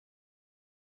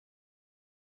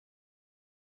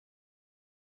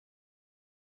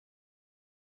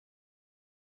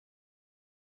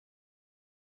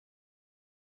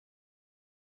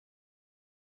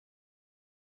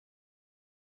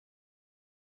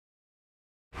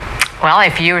Well,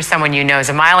 if you or someone you know is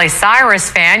a Miley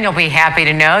Cyrus fan, you'll be happy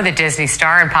to know the Disney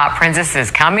star and pop princess is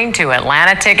coming to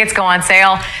Atlanta. Tickets go on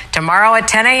sale tomorrow at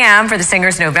 10 a.m. for the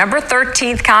singer's November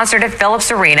 13th concert at Phillips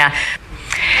Arena.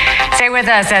 Stay with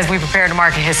us as we prepare to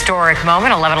mark a historic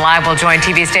moment. 11 Alive will join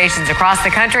TV stations across the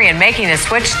country in making the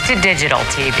switch to digital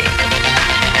TV.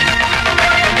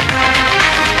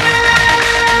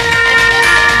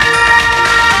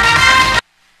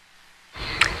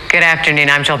 Good afternoon.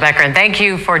 I'm Jill Becker, and thank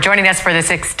you for joining us for this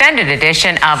extended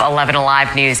edition of 11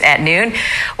 Alive News at noon.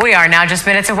 We are now just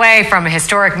minutes away from a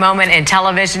historic moment in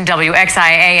television.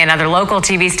 WXIA and other local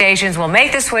TV stations will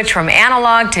make the switch from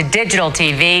analog to digital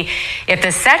TV. If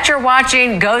the set you're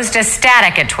watching goes to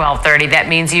static at 12:30, that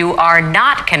means you are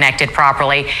not connected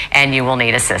properly and you will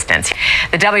need assistance.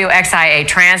 The WXIA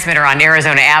transmitter on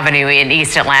Arizona Avenue in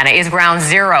East Atlanta is ground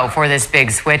zero for this big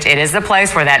switch. It is the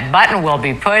place where that button will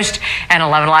be pushed, and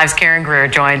 11 Alive's Karen Greer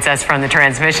joins us from the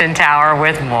transmission tower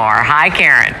with more. Hi,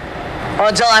 Karen.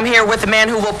 Well, Jill, I'm here with the man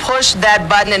who will push that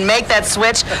button and make that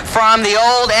switch from the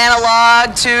old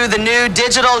analog to the new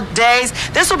digital days.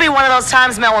 This will be one of those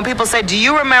times, Mel, when people say, do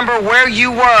you remember where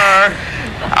you were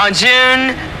on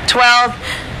June 12th,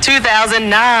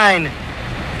 2009?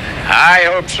 I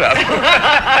hope so.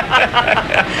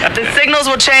 The signals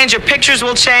will change, your pictures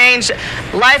will change,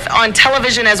 life on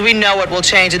television as we know it will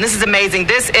change, and this is amazing.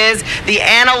 This is the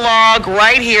analog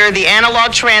right here, the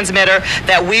analog transmitter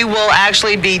that we will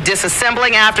actually be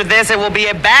disassembling after this. It will be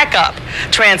a backup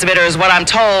transmitter is what I'm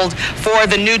told for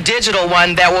the new digital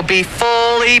one that will be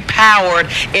fully powered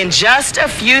in just a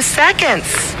few seconds.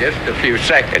 Just a few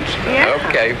seconds. Yeah.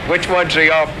 Okay, which one's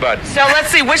the off button? So let's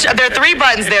see, there are three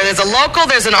buttons there. There's a local,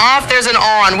 there's an off, there's an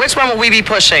on. Which one will we be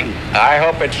pushing? I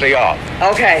hope it's the off.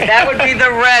 Okay, that would be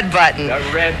the red button. The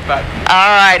red button.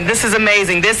 All right, this is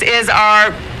amazing. This is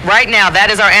right now, that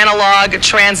is our analog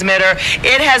transmitter.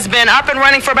 It has been up and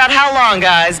running for about how long,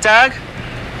 guys? Doug?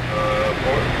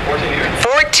 14 years.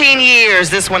 14 years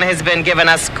this one has been giving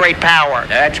us great power.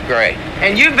 That's great.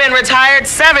 And you've been retired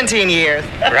 17 years.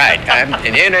 Right, I'm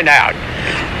in and out.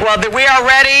 Well, we are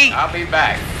ready. I'll be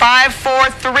back. 5, 4,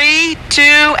 3, 2,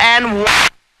 and 1.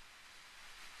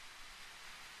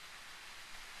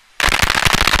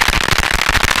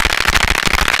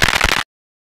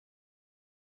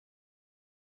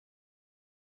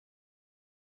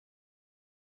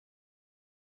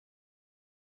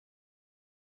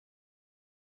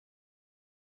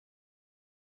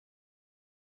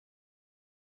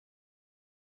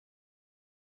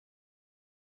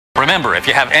 Remember, if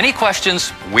you have any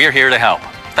questions, we're here to help.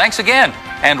 Thanks again,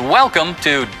 and welcome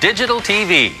to Digital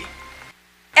TV.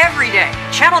 Every day,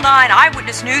 Channel 9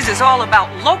 Eyewitness News is all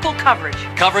about local coverage.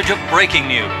 Coverage of breaking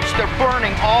news, They're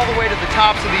burning all the way to the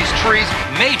tops of these trees.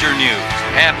 major news,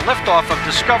 And liftoff of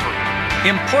Discovery.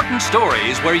 important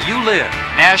stories where you live,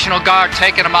 National Guard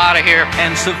taking them out of here.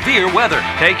 and severe weather.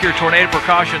 Take your tornado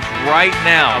precautions right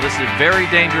now. This is a very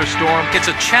dangerous storm. It's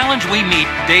a challenge we meet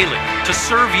daily to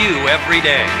serve you every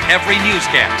day, every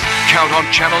newscast. Count on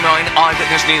Channel 9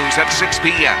 Eyewitness News at 6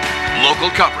 p.m. Local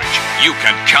coverage you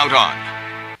can count on.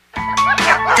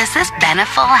 Does this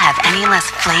Beneful have any less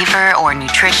flavor or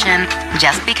nutrition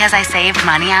just because I saved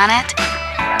money on it?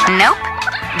 Nope.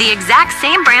 The exact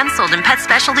same brand sold in pet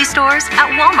specialty stores at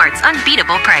Walmart's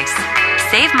unbeatable price.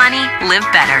 Save money, live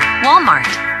better. Walmart.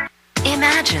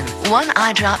 Imagine one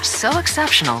eye drop so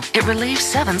exceptional it relieves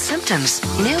 7 symptoms.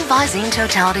 New Visine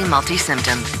Totality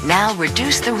Multi-Symptom. Now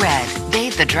reduce the red,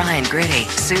 bathe the dry and gritty,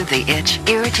 soothe the itch,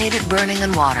 irritated, burning,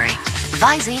 and watery.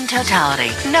 Visine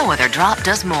Totality. No other drop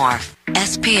does more.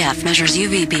 SPF measures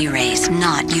UVB rays,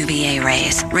 not UVA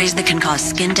rays. Rays that can cause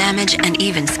skin damage and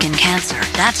even skin cancer.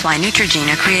 That's why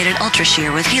Neutrogena created Ultra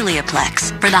Sheer with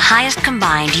Helioplex for the highest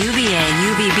combined UVA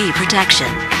UVB protection.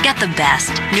 Get the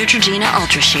best. Neutrogena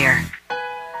Ultra Sheer.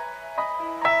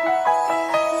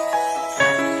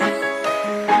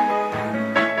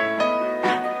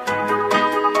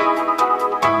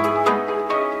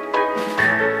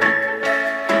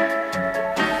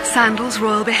 Sandals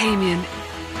Royal Bahamian.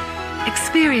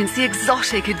 Experience the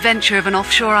exotic adventure of an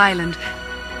offshore island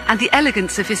and the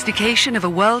elegant sophistication of a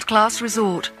world-class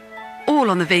resort, all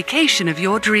on the vacation of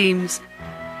your dreams.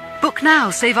 Book now,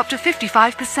 save up to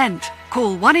 55%.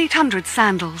 Call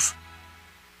 1-800-SANDALS.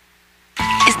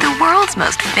 Is the world's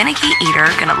most finicky eater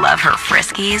gonna love her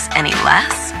Friskies any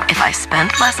less if I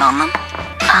spent less on them?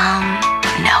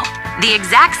 No. The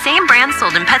exact same brand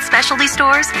sold in pet specialty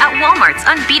stores at Walmart's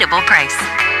unbeatable price.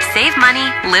 Save money,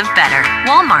 live better.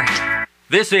 Walmart.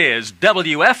 This is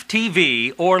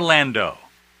WFTV Orlando.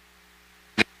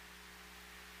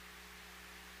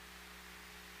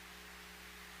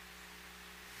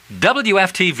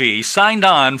 WFTV signed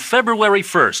on February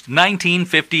 1st,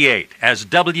 1958 as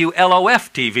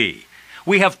WLOF-TV.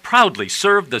 We have proudly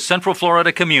served the Central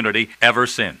Florida community ever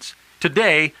since.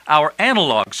 Today, our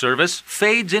analog service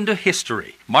fades into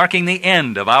history, marking the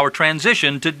end of our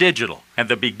transition to digital and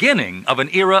the beginning of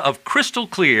an era of crystal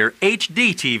clear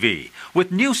HD TV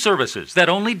with new services that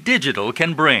only digital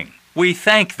can bring. We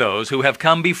thank those who have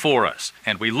come before us,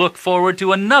 and we look forward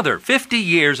to another 50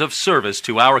 years of service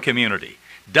to our community.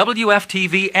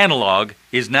 WFTV Analog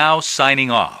is now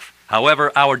signing off.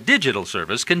 However, our digital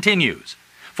service continues.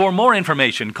 For more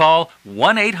information, call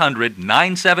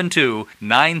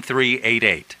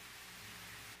 1-800-972-9388.